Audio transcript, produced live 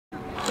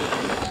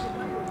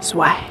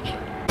Swag.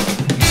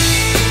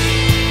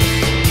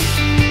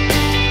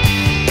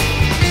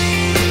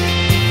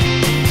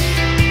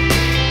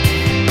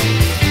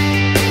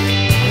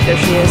 There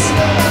she is.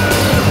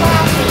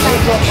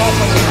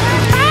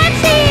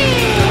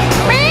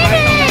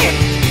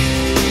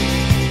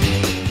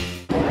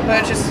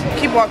 Let's just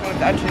keep walking with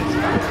that shit.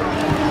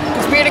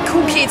 Because we're the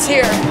cool kids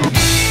here.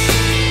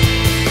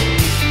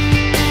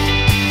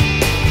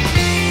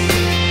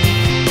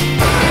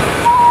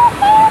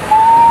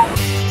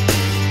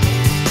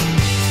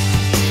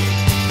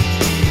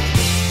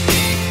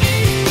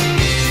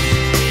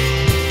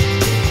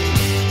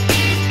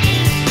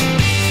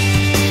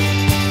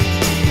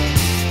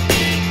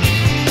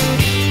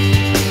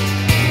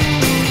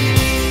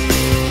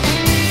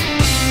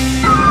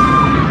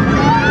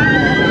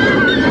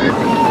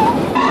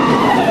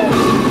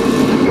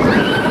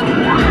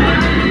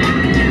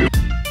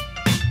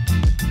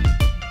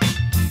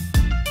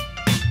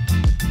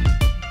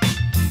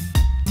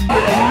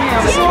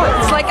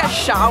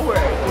 Shower.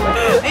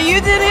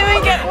 You didn't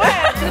even get wet.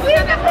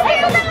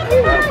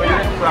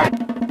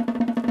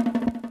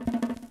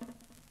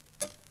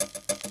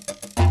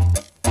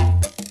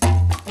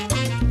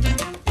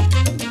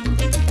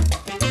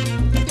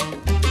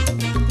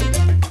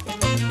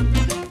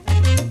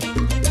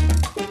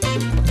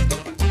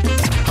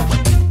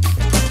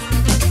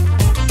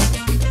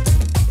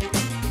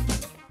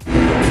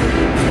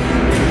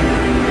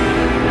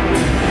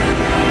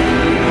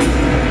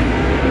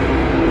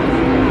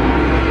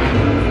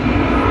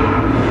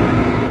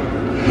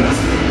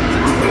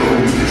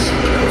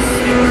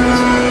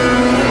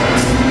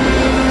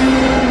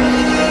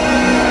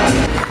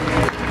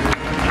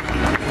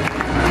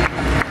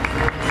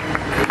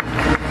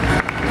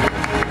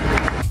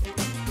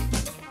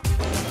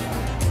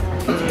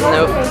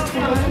 Nope.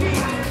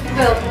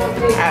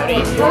 Howdy.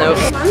 Nope.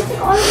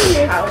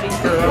 Howdy.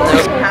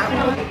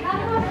 Nope.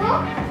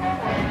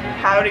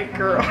 Howdy,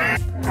 girl.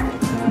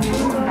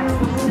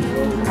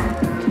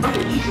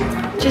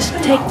 Just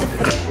take the.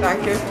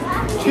 Thank you.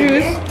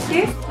 Cheers.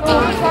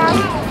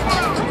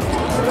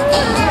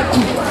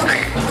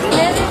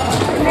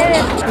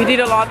 We did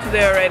a lot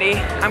today already.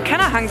 I'm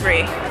kind of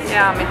hungry.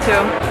 Yeah, me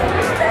too.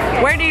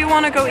 Where do you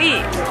want to go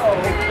eat?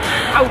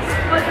 Oh,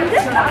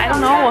 I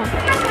don't know.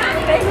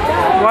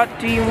 What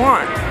do you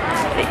want?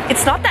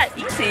 It's not that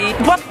easy.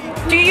 What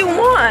do you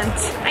want?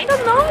 I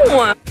don't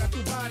know.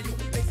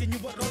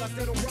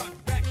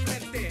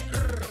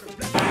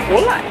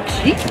 Hola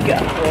chica.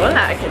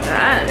 Hola, ¿qué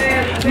tal?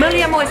 Me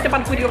llamo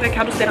Esteban Julio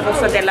Ricardo de la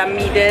Rosa de la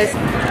Mides.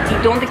 ¿Y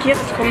dónde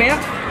quieres comer?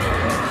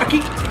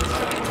 Aquí.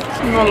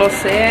 No lo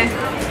sé.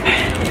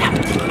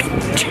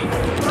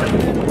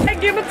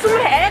 Geh mal zum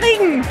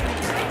Hering.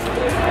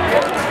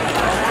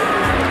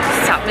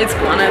 Das hat mir jetzt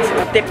gar nicht.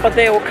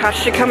 Depperte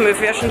Okasche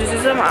Kamöfärschen, das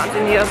ist ein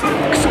Wahnsinn hier.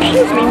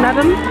 Excuse me,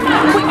 madam.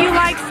 Would you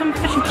like some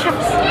fish and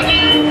chips?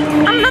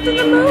 I'm not in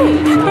the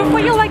mood. But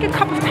would you like a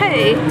cup of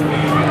tea?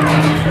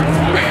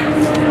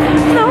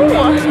 No.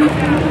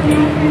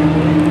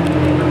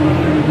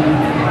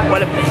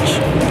 What a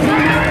bitch.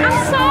 I'm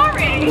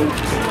sorry.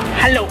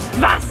 Hallo,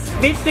 was?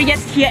 Willst du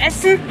jetzt hier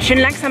essen? Schön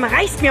langsam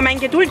reißt mir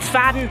mein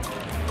Geduldsfaden.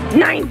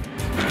 Nein.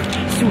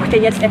 Such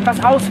dir jetzt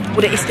etwas aus,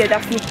 oder ist der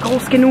dafür nicht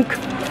groß genug?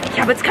 Ich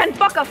habe jetzt keinen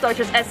Bock auf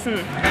solches Essen.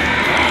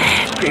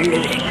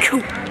 Blöde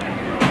Kuh.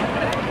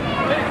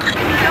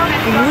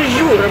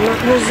 Bonjour,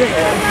 mademoiselle.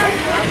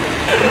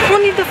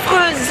 On est de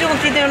fraise, on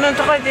est dans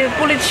notre de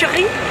poulet de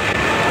chéri.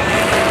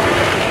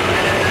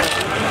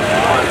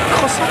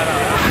 Croissant.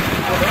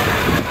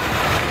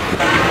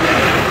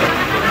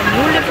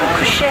 Voulez-vous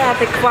coucher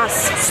avec quoi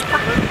ce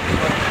soir?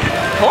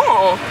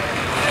 Oh!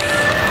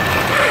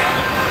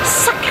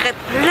 Sacré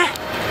bleu!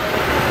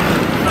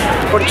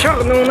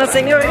 Buongiorno, una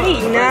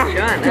signorina!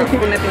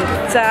 Buongiorno,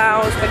 pizza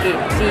o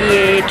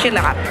spaghetti,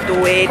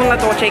 gelato e con la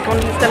dolce con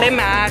il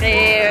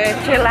salemare.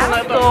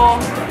 Gelato!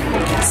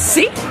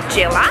 Sì,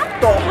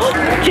 gelato!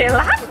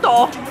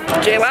 Gelato!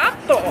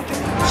 Gelato!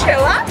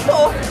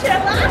 Gelato!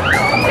 Gelato!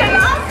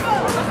 Gelato!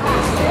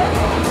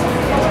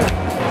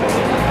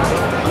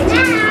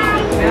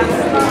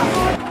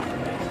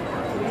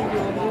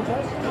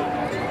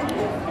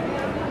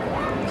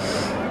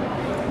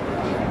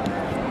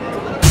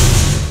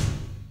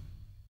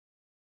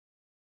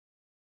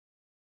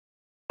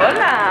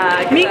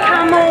 Hola, mi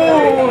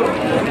chiamo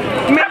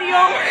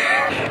Mario.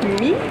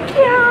 Mi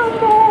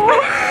chiamo.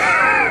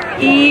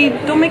 ¿Y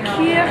tú me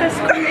quieres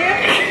comer?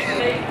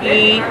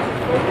 ¿Y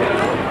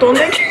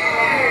dónde?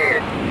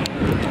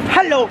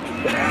 Hallo.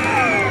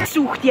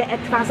 Such dir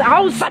etwas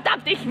aus.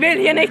 Verdammt, ich will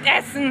hier nicht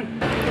essen.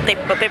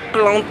 Depperte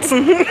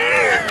Pflanzen.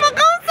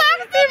 Warum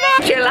sagst du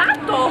das?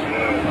 Gelato.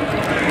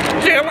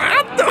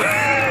 Gelato.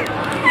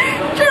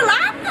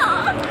 Gelato.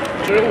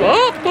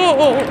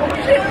 Gelato.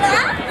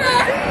 Gelato.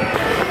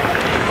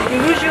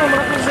 Bonjour,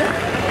 mademoiselle.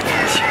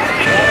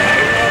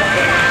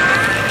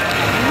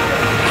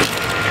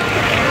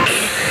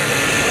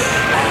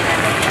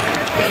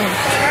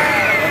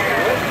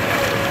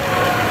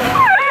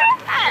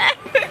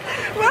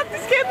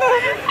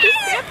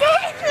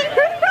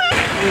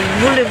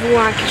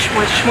 voix que je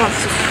vois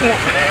ce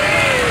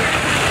soir.